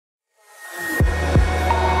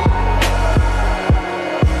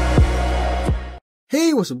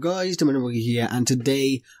Hey, what's up guys, Dominic here, and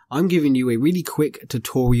today I'm giving you a really quick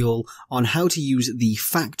tutorial on how to use the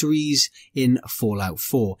factories in Fallout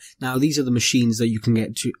 4. Now these are the machines that you can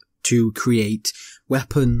get to create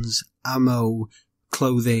weapons, ammo,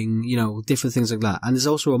 clothing, different things like that. And there's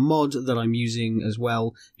also a mod that I'm using as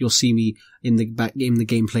well. You'll see me in the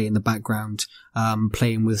gameplay in the background,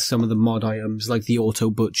 playing with some of the mod items like the auto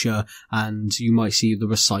butcher, and you might see the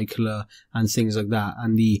recycler and things like that.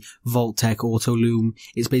 And the Vault-Tec auto loom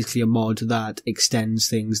is basically a mod that extends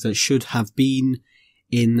things that should have been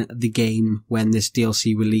in the game when this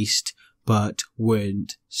DLC released, but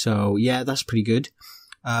weren't. So yeah, that's pretty good.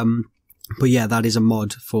 But yeah, that is a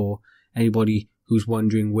mod for anybody who's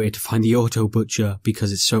wondering where to find the auto butcher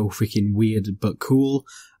because it's so freaking weird but cool.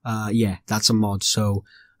 Yeah, that's a mod, so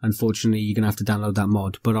unfortunately you're gonna have to download that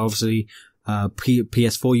mod. But obviously,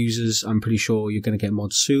 PS4 users, I'm pretty sure you're gonna get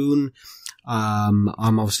mods soon. I'm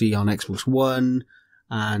obviously on Xbox One,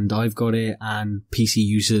 and I've got it, and PC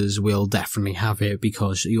users will definitely have it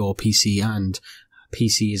because your PC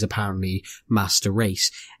is apparently master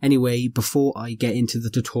race. Anyway, before I get into the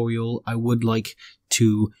tutorial, I would like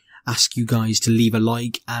to ask you guys to leave a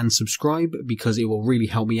like and subscribe because it will really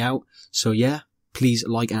help me out. So yeah, please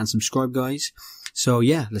like and subscribe, guys. So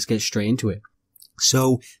yeah, let's get straight into it.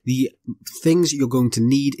 So the things you're going to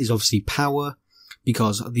need is obviously power,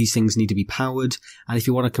 because these things need to be powered. And if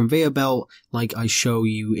you want a conveyor belt like I show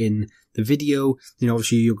you in the video, then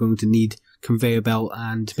obviously you're going to need conveyor belt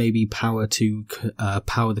and maybe power to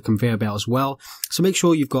power the conveyor belt as well. So make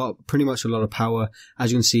sure you've got pretty much a lot of power.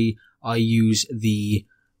 As you can see, I use the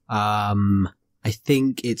I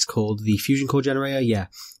think it's called the fusion core generator. Yeah,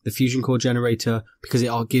 the fusion core generator, because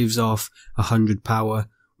it gives off 100 power,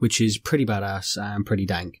 which is pretty badass and pretty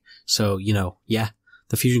dank. So, yeah,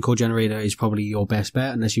 the fusion core generator is probably your best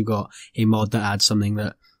bet unless you've got a mod that adds something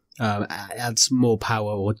that adds more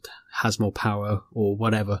power or has more power or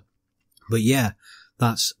whatever. But yeah,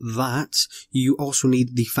 that's that. You also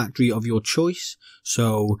need the factory of your choice.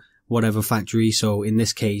 So whatever factory. So in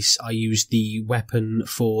this case, I used the weapon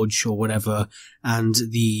forge or whatever and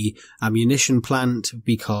the ammunition plant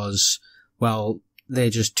because, well, they're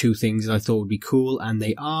just two things that I thought would be cool, and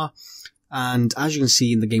they are. And as you can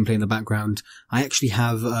see in the gameplay in the background, I actually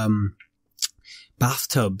have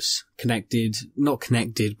bathtubs not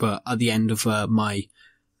connected, but at the end of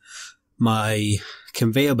my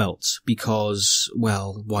conveyor belts because,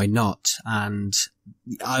 well, why not? And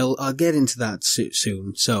I'll get into that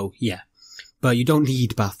soon. So yeah, but you don't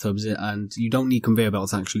need bathtubs and you don't need conveyor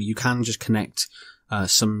belts. Actually, you can just connect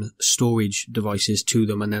some storage devices to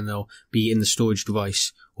them, and then they'll be in the storage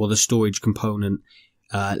device or the storage component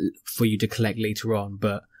for you to collect later on.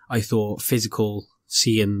 But I thought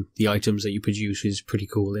seeing the items that you produce is pretty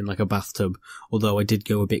cool in like a bathtub, although I did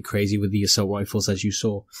go a bit crazy with the assault rifles as you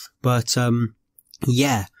saw. But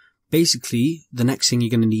yeah, basically the next thing you're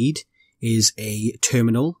going to need is a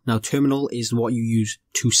terminal. Now terminal is what you use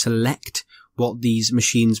to select what these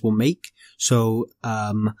machines will make. So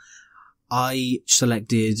I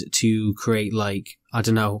selected to create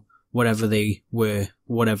whatever they were,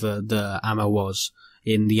 whatever the ammo was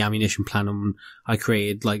in the ammunition plant, and I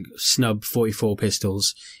created snub 44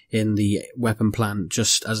 pistols in the weapon plant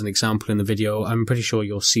just as an example in the video. I'm pretty sure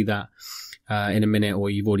you'll see that in a minute,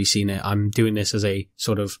 or you've already seen it. I'm doing this as a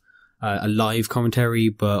sort of a live commentary,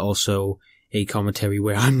 but also a commentary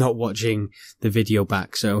where I'm not watching the video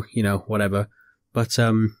back, so whatever. But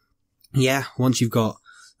yeah, once you've got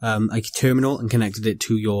a terminal and connected it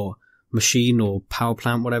to your machine or power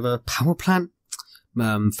plant,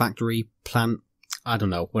 factory plant, I don't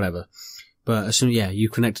know, whatever. But as soon as you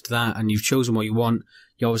connected to that and you've chosen what you want,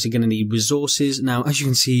 you're obviously going to need resources. Now, as you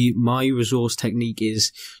can see, my resource technique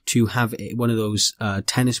is to have one of those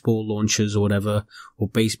tennis ball launchers or whatever, or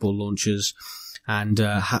baseball launchers, and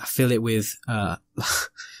fill it with crafting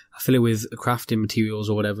materials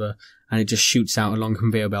or whatever, and it just shoots out along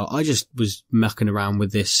conveyor belt. I just was mucking around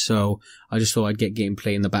with this, so I just thought I'd get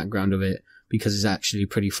gameplay in the background of it because it's actually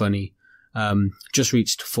pretty funny. Just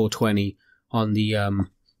reached 420 on the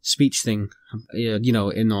speech thing,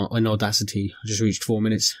 in Audacity. I just reached 4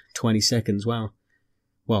 minutes 20 seconds. Wow.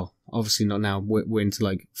 Well, obviously not now. We're into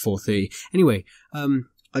 4:30. Anyway,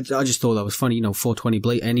 I just thought that was funny. 420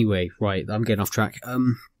 blade. Anyway, right. I'm getting off track.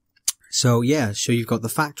 So yeah, so you've got the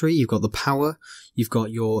factory, you've got the power, you've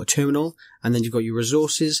got your terminal, and then you've got your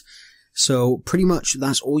resources. So pretty much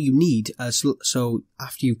that's all you need. So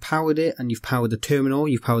after you've powered it and you've powered the terminal,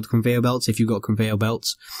 you've powered the conveyor belts if you've got conveyor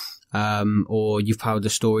belts, or you've powered the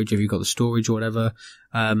storage if you've got the storage or whatever.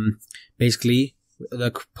 Basically,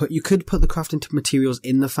 you could put the crafting materials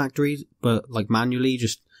in the factory, but manually,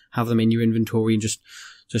 just have them in your inventory and just,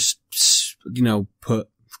 you know, put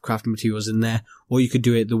crafting materials in there. Or you could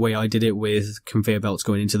do it the way I did it with conveyor belts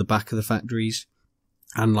going into the back of the factories.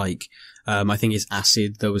 And like, I think it's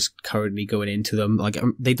acid that was currently going into them. Like,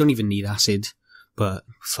 they don't even need acid, but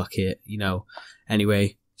fuck it, you know.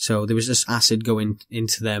 Anyway, so there was just acid going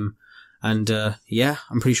into them. And, yeah,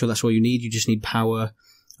 I'm pretty sure that's all you need. You just need power,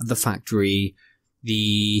 the factory,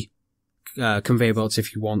 the, conveyor belts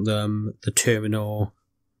if you want them, the terminal,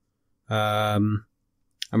 and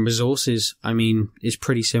resources. I mean, it's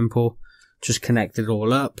pretty simple. Just connect it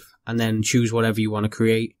all up and then choose whatever you want to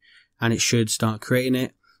create and it should start creating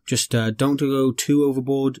it. Just, don't go too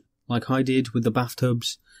overboard like I did with the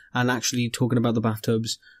bathtubs. And actually talking about the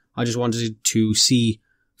bathtubs, I just wanted to see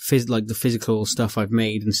like the physical stuff I've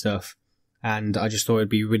made and stuff. And I just thought it'd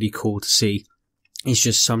be really cool to see. It's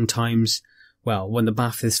just sometimes, well, when the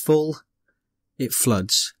bath is full, it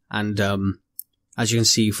floods. And, as you can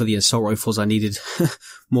see, for the assault rifles, I needed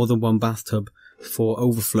more than one bathtub for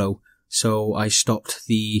overflow. So I stopped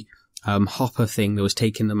the, hopper thing that was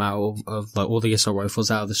taking them out of like all the assault rifles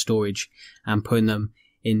out of the storage and putting them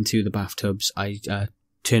into the bathtubs. I,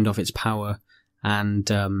 turned off its power and,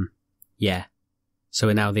 yeah.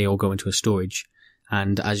 So now they all go into a storage.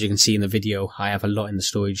 And as you can see in the video, I have a lot in the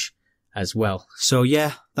storage as well. So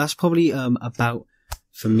yeah, that's probably, about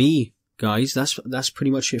for me, guys. That's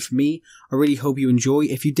pretty much it for me. I really hope you enjoy.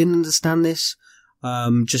 If you didn't understand this,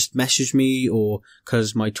 just message me or,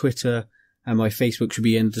 cause my Twitter and my Facebook should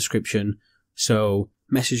be in the description. So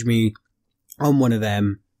message me on one of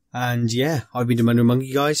them. And yeah, I've been the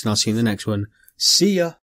Monkey guys and I'll see you in the next one. See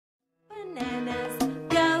ya!